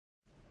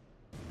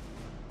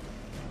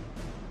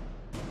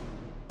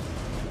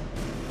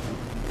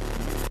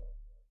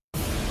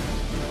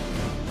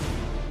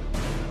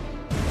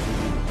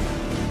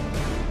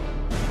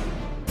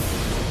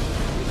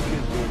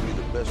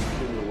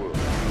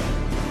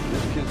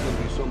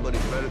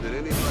than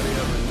anybody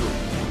ever knew.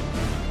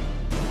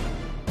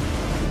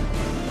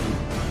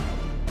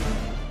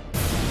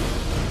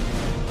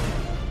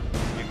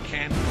 You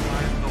can't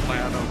climb the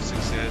ladder of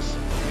success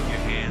with your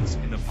hands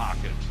in the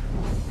pocket.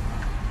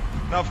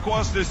 Now, of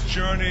course, this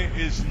journey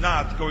is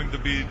not going to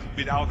be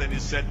without any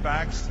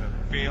setbacks,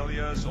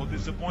 failures, or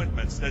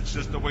disappointments. That's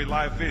just the way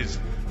life is.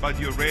 But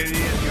you're ready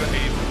and you're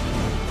able.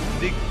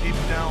 Dig deep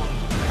down,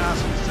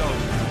 ask yourself,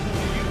 who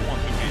do you want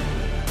to be?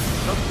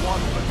 Not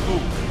what, but who.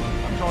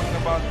 I'm talking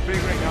about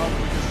figuring out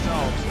for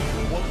yourselves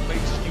what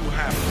makes you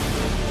happy.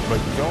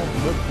 But don't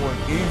look for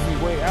an easy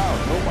way out.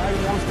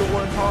 Nobody wants to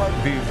work hard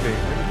these days.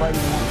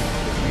 Everybody wants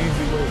the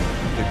easy way.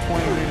 The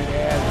 20-minute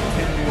ad, the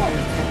 10-minute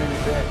this,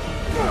 10-minute that.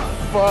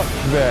 Fuck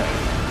that.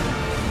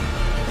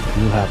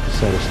 You have to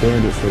set a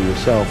standard for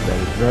yourself that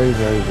is very,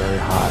 very, very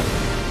high.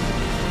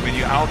 When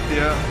you're out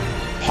there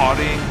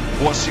partying,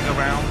 horsing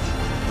around,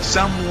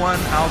 someone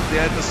out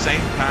there at the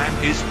same time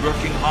is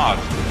working hard.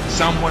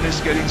 Someone is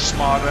getting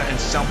smarter and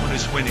someone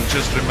is winning.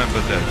 Just remember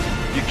that.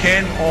 You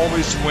can't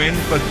always win,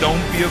 but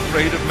don't be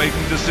afraid of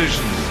making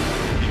decisions.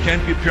 You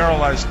can't be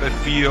paralyzed by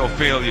fear or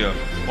failure,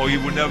 or you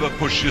will never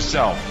push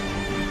yourself.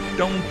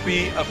 Don't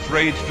be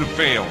afraid to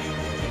fail.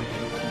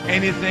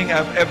 Anything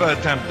I've ever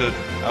attempted,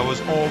 I was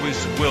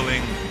always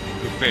willing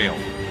to fail.